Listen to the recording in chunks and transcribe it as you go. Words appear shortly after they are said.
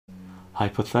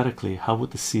Hypothetically, how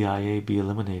would the CIA be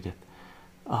eliminated?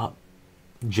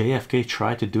 JFK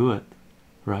tried to do it,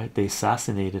 right? They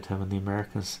assassinated him, and the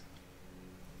Americans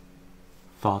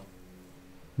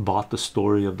bought the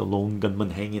story of the lone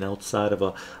gunman hanging outside of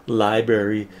a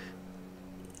library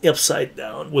upside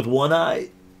down with one eye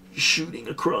shooting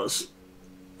across.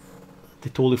 They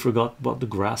totally forgot about the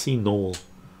grassy knoll,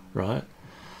 right?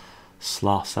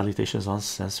 Sloth salutations on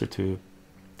sensor tube.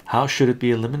 How should it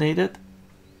be eliminated?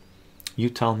 You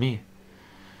tell me.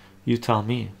 You tell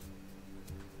me.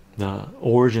 The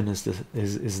origin is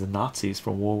the Nazis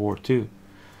from World War II.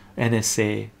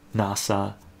 NSA,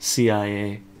 NASA,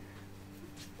 CIA.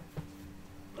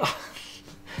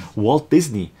 Walt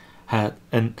Disney had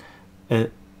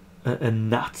a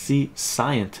Nazi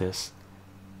scientist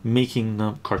making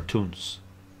them cartoons,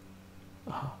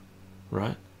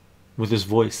 right, with his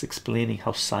voice explaining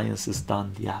how science is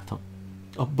done, the atom.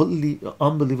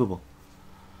 Unbelievable,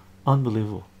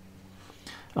 unbelievable.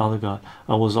 Oh God,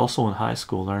 I was also in high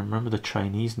school. I remember the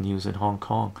Chinese news in Hong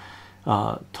Kong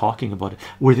talking about it.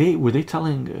 Were they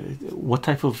telling what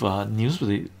type of news were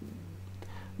they,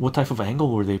 what type of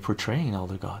angle were they portraying?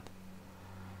 Elder God,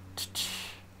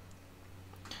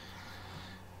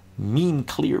 mean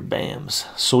clear bams.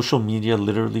 Social media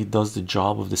literally does the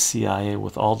job of the CIA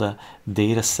with all the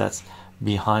data sets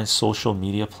behind social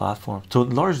media platforms to a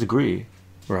large degree,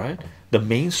 right? The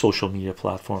main social media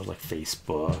platforms like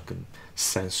Facebook and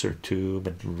CensorTube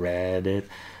and Reddit.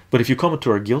 But if you come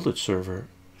into our Gilded server,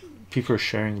 people are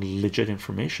sharing legit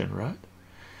information, right?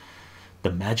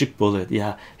 The magic bullet,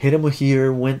 yeah, hit him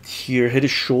here, went here, hit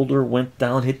his shoulder, went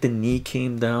down, hit the knee,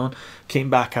 came down, came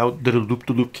back out, did a loop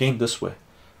to loop, came this way,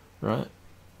 right?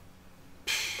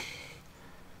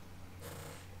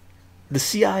 The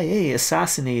CIA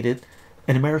assassinated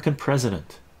an American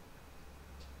president,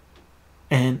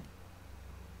 and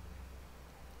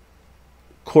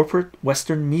corporate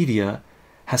Western media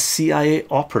has CIA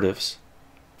operatives,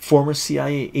 former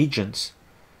CIA agents,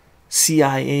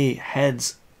 CIA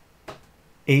heads,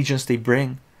 agents they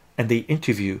bring and they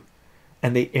interview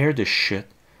and they air this shit,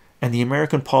 and the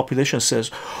American population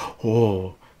says,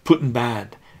 oh, Putin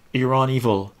bad, Iran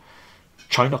evil,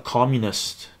 China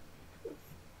communist.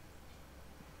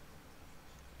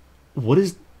 What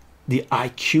is the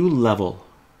IQ level,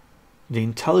 the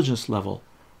intelligence level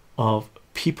of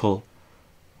people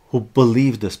who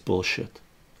believe this bullshit?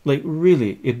 Like,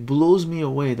 really, it blows me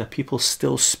away that people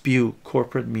still spew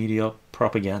corporate media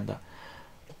propaganda.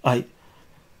 I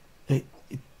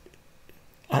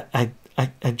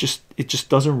just, it just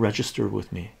doesn't register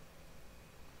with me.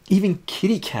 Even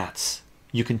kitty cats,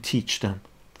 you can teach them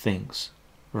things,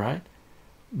 right?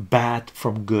 Bad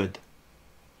from good.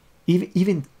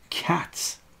 Even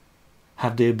cats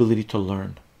have the ability to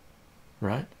learn,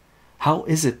 right? How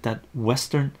is it that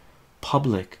Western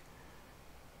public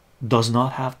does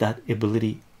not have that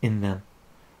ability in them,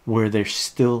 where they're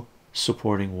still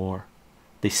supporting war?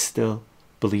 They still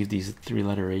believe these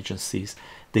three-letter agencies,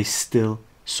 they still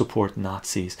support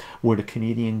Nazis, where the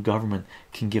Canadian government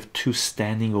can give 2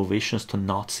 standing ovations to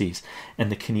Nazis,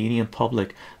 and the Canadian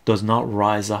public does not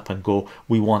rise up and go,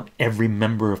 we want every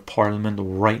member of parliament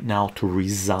right now to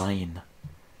resign.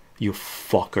 You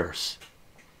fuckers,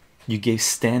 you gave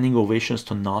standing ovations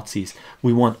to Nazis.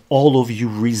 We want all of you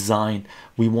resign.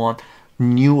 We want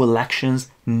new elections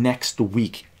next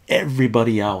week.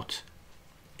 Everybody out.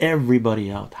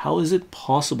 Everybody out. How is it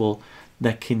possible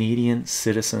that Canadian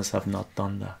citizens have not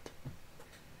done that?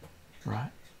 Right?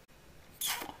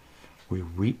 We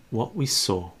reap what we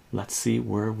sow. Let's see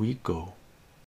where we go.